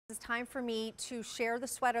It's time for me to share the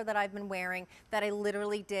sweater that I've been wearing that I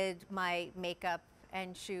literally did my makeup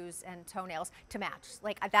and shoes and toenails to match.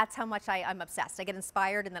 Like, that's how much I'm obsessed. I get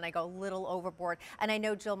inspired and then I go a little overboard. And I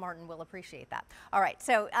know Jill Martin will appreciate that. All right,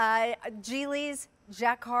 so G.I.L.I's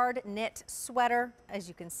Jacquard knit sweater, as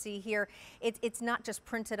you can see here. It's not just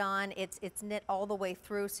printed on, it's knit all the way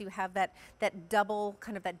through, so you have that double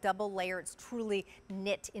layer. It's truly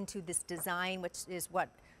knit into this design, which is what,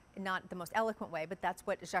 not the most eloquent way, but that's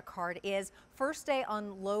what Jacquard is. First day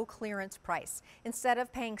on low clearance price. Instead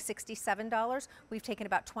of paying $67, we've taken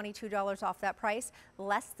about $22 off that price.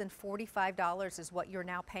 Less than $45 is what you're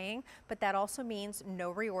now paying, but that also means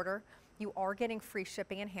no reorder. You are getting free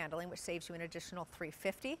shipping and handling, which saves you an additional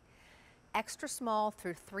 $350. Extra small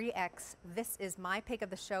through 3X. This is my pick of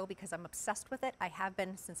the show because I'm obsessed with it. I have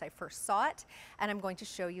been since I first saw it, and I'm going to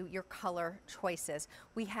show you your color choices.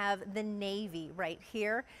 We have the navy right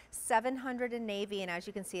here, 700 in navy, and as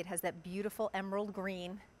you can see, it has that beautiful emerald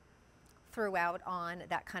green throughout on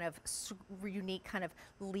that kind of unique kind of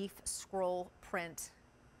leaf scroll print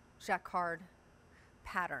Jacquard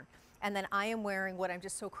pattern. And then I am wearing what I'm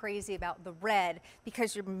just so crazy about, the red,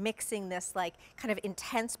 because you're mixing this like kind of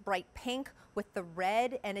intense bright pink with the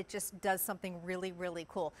red, and it just does something really, really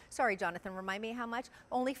cool. Sorry, Jonathan, remind me how much?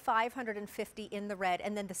 Only 550 in the red.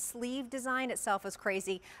 And then the sleeve design itself is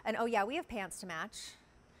crazy. And oh yeah, we have pants to match.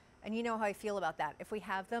 And you know how I feel about that. If we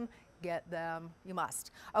have them, get them. You must.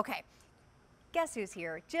 Okay. Guess who's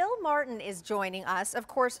here? Jill Martin is joining us. Of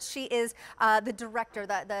course, she is the director,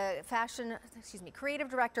 the creative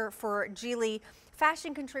director for G.I.L.I,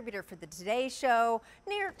 fashion contributor for the Today Show,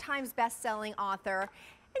 New York Times best-selling author,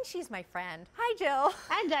 and she's my friend. Hi, Jill.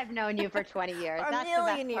 And I've known you for 20 years. That's the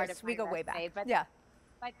best part of we go way back. But, yeah.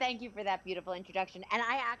 But thank you for that beautiful introduction. And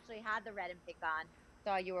I actually had the red and pink on,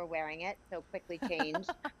 saw you were wearing it, so quickly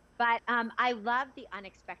changed. But I love the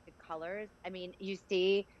unexpected colors. I mean, you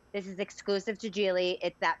see, this is exclusive to G.I.L.I.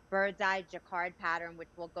 It's that bird's eye jacquard pattern, which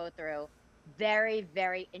we'll go through. Very,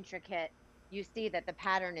 very intricate. You see that the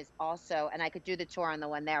pattern is also, and I could do the tour on the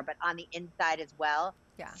one there, but on the inside as well.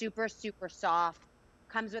 Yeah. Super, super soft.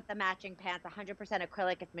 Comes with the matching pants, 100%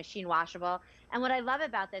 acrylic. It's machine washable. And what I love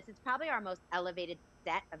about this, it's probably our most elevated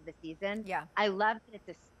set of the season. Yeah. I love that it's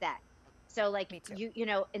a set. So like you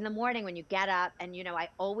know, in the morning when you get up, and you know, I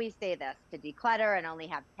always say this, to declutter and only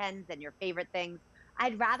have pens and your favorite things.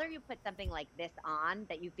 I'd rather you put something like this on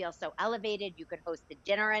that you feel so elevated. You could host a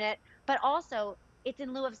dinner in it, but also it's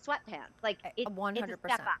in lieu of sweatpants. Like it's 100%. It's a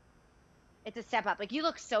step up. It's a step up. Like you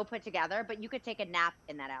look so put together, but you could take a nap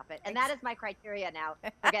in that outfit. And that is my criteria now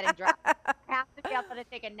for getting dressed. I have to be able to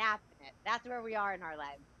take a nap in it. That's where we are in our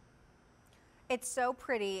lives. It's so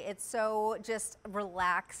pretty. It's so just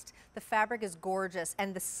relaxed. The fabric is gorgeous.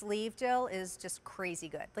 And the sleeve, Jill, is just crazy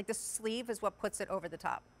good. Like the sleeve is what puts it over the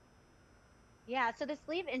top. Yeah, so the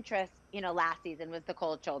sleeve interest, you know, last season was the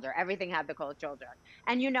cold shoulder. Everything had the cold shoulder.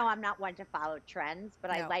 And, you know, I'm not one to follow trends,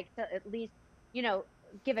 but I like to at least, you know,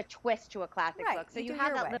 give a twist to a classic look. So you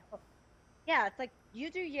have that little, yeah, it's like you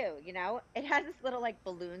do you, you know. It has this little like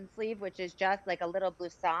balloon sleeve, which is just like a little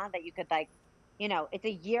blouson that you could like, you know, it's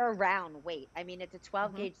a year-round weight. I mean, it's a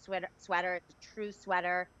 12-gauge sweater. It's a true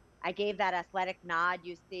sweater. I gave that athletic nod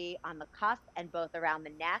you see on the cuff and both around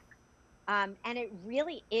the neck. And it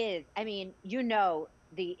really is, I mean, you know,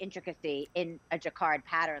 the intricacy in a jacquard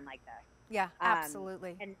pattern like this. Yeah,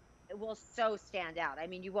 absolutely. And it will so stand out. I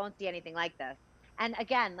mean, you won't see anything like this. And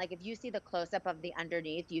again, like if you see the close-up of the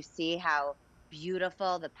underneath, you see how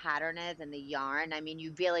beautiful the pattern is and the yarn. I mean,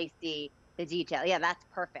 you really see the detail. Yeah, that's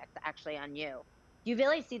perfect actually on you. You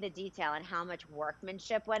really see the detail and how much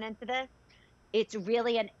workmanship went into this. It's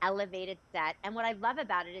really an elevated set. And what I love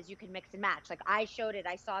about it is you can mix and match. Like I showed it,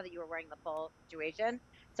 I saw that you were wearing the full situation.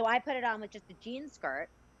 So I put it on with just a jean skirt,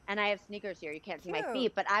 and I have sneakers here. You can't see my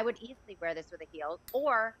feet, but I would easily wear this with a heel.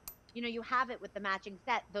 Or, you know, you have it with the matching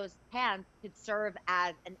set. Those pants could serve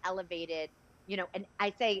as an elevated, you know, and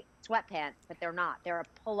I say sweatpants, but they're not. They're a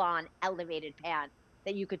pull-on elevated pant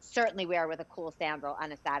that you could certainly wear with a cool sandal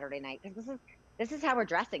on a Saturday night. Because this is how we're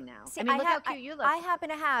dressing now. See, I mean, look how cute you look. I happen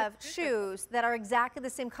to have shoes that are exactly the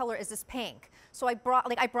same color as this pink. So I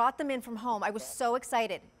brought them in from home. I was so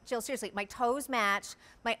excited. Jill, seriously, my toes match,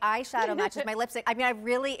 my eyeshadow matches, my lipstick. I mean,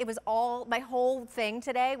 it was all, my whole thing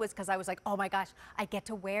today was because I was like, oh my gosh, I get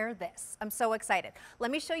to wear this. I'm so excited. Let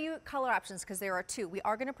me show you color options because there are two. We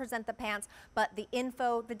are going to present the pants, but the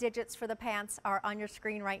info, the digits for the pants are on your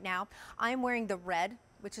screen right now. I'm wearing the red,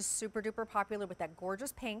 which is super duper popular with that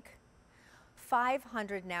gorgeous pink.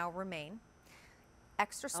 500 now remain.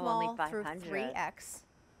 Extra small through 3X.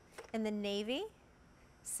 In the navy,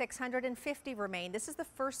 650 remain. This is the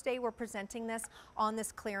first day we're presenting this on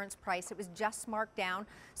this clearance price. It was just marked down.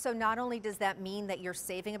 So not only does that mean that you're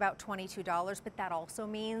saving about $22, but that also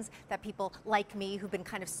means that people like me who've been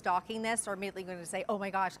kind of stalking this are immediately going to say, oh my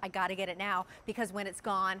gosh, I got to get it now, because when it's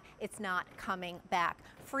gone, it's not coming back.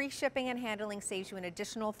 Free shipping and handling saves you an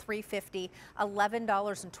additional $350,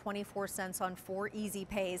 $11.24 on 4 easy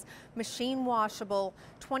pays. Machine washable,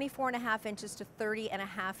 24.5 inches to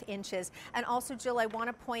 30.5 inches. And also, Jill, I want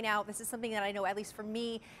to point out, this is something that I know, at least for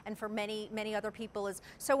me and for many, many other people, is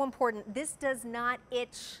so important. This does not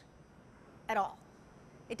itch at all.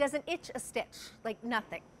 It doesn't itch a stitch, like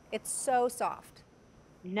nothing. It's so soft.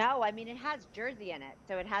 No, I mean, it has jersey in it,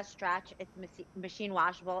 so it has stretch. It's machine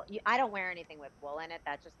washable. I don't wear anything with wool in it.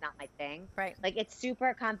 That's just not my thing. Right. Like, it's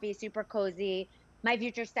super comfy, super cozy. My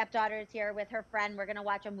future stepdaughter is here with her friend. We're gonna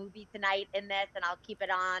watch a movie tonight in this, and I'll keep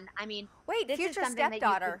it on. I mean, wait, this future is something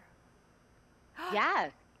stepdaughter.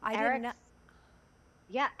 Yes, I didn't know.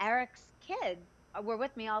 Yeah, Eric's kids were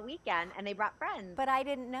with me all weekend, and they brought friends. But I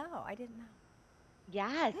didn't know. I didn't know.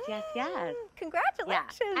 Yes, yes, yes.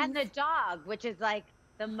 Congratulations. Yeah. And the dog, which is like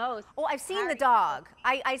the most. Oh, I've seen the dog.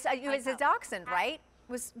 It was a dachshund, right?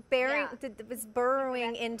 Was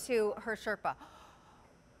burrowing into her Sherpa.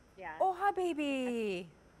 Yeah. Oh, hi, baby.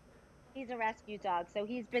 He's a rescue dog, so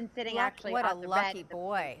he's been sitting What a on the lucky red.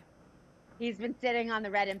 boy. He's been sitting on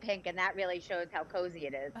the red and pink, and that really shows how cozy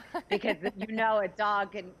it is, because you know a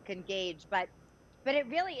dog can gauge, but it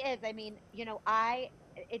really is. I mean, you know,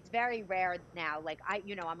 it's very rare now. Like, I'm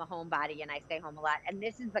a homebody and I stay home a lot, and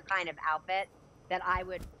this is the kind of outfit that I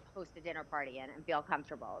would host a dinner party in and feel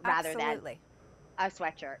comfortable rather than a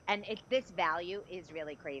sweatshirt. And this value is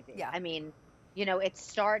really crazy. Yeah. I mean, you know,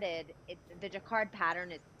 the Jacquard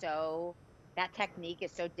pattern is that technique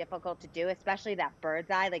is so difficult to do, especially that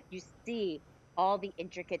bird's eye. Like, you see all the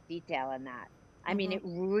intricate detail in that. I mean, it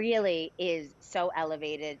really is so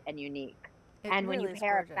elevated and unique. And when you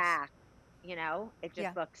pair it back, you know, it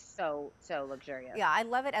just looks so luxurious. Yeah, I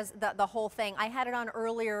love it as the whole thing. I had it on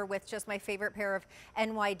earlier with just my favorite pair of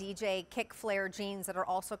NYDJ kick flare jeans that are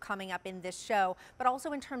also coming up in this show, but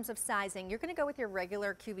also in terms of sizing, you're going to go with your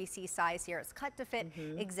regular QVC size here. It's cut to fit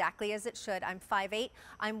exactly as it should. I'm 5'8".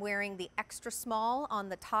 I'm wearing the extra small on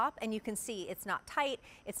the top, and you can see it's not tight,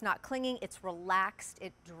 it's not clinging, it's relaxed,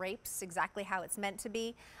 it drapes exactly how it's meant to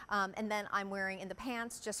be. And then I'm wearing in the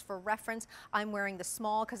pants, just for reference, I'm wearing the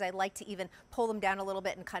small because I like to even pull them down a little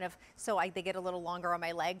bit and kind of they get a little longer on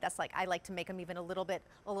my leg. That's like, I like to make them even a little bit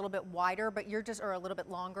wider, but or a little bit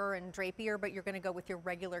longer and drapier, but you're going to go with your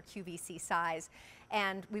regular QVC size.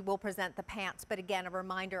 And we will present the pants, but again, a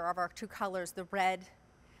reminder of our 2 colors, the red,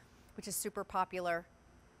 which is super popular.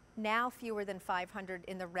 Now fewer than 500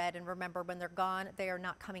 in the red, and remember, when they're gone, they are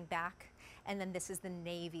not coming back. And then this is the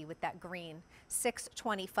navy with that green,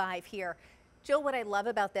 625 here. Jill, what I love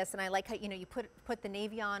about this, and I like how, you know, you put the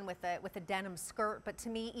navy on with a denim skirt, but to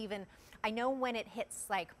me, even, I know when it hits,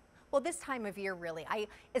 like, well, this time of year, really,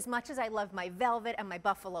 as much as I love my velvet and my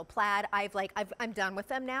buffalo plaid, I'm done with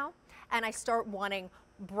them now, and I start wanting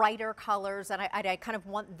brighter colors, and I kind of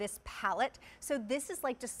want this palette. So this is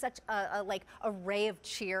like just such a ray of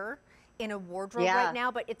cheer in a wardrobe right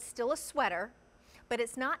now, but it's still a sweater. But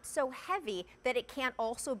it's not so heavy that it can't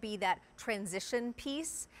also be that transition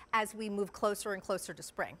piece as we move closer and closer to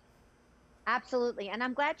spring. Absolutely. And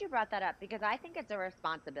I'm glad you brought that up, because I think it's a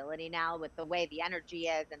responsibility now, with the way the energy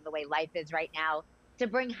is and the way life is right now, to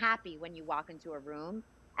bring happy when you walk into a room.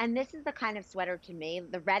 And this is the kind of sweater, to me,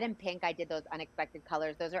 the red and pink, I did those unexpected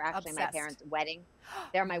colors. Those are actually my parents' wedding.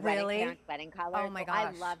 They're my parents' wedding colors. Oh my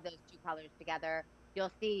gosh. I love those 2 colors together.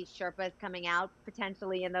 You'll see Sherpas coming out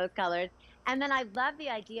potentially in those colors. And then I love the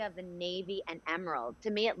idea of the navy and emerald. To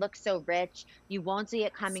me, it looks so rich. You won't see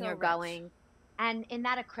it coming or going. And in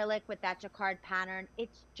that acrylic with that Jacquard pattern,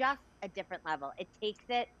 it's just a different level. It takes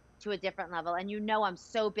it to a different level. And you know, I'm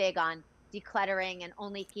so big on decluttering and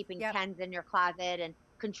only keeping 10s in your closet, and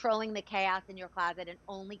controlling the chaos in your closet, and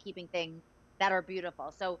only keeping things that are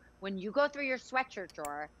beautiful. So when you go through your sweatshirt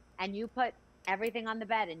drawer and you put everything on the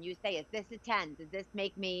bed and you say, is this a 10? Does this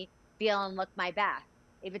make me feel and look my best?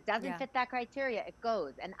 If it doesn't fit that criteria, it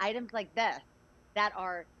goes. And items like this that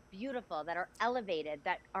are beautiful, that are elevated,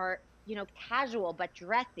 that are, you know, casual but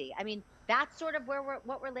dressy. I mean, that's sort of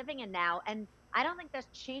what we're living in now. And I don't think that's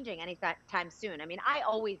changing anytime soon. I mean, I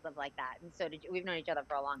always lived like that, and so did you. We've known each other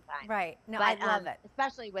for a long time. Right. No, but, I love it.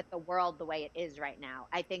 Especially with the world the way it is right now.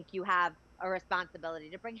 I think you have a responsibility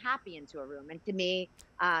to bring happy into a room. And to me,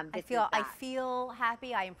 I feel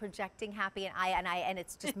happy. I am projecting happy, and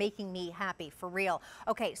it's just making me happy for real.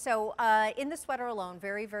 Okay, so in the sweater alone,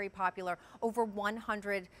 very, very popular. Over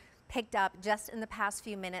 100 picked up just in the past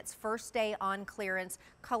few minutes. First day on clearance.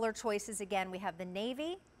 Color choices again, we have the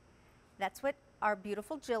navy. That's what our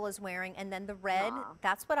beautiful Jill is wearing. And then the red, Aw.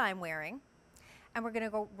 that's what I'm wearing. And we're gonna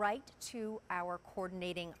go right to our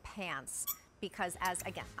coordinating pants because as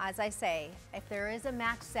I say, if there is a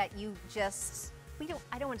match set, you just,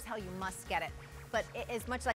 I don't want to tell you must get it, but as much as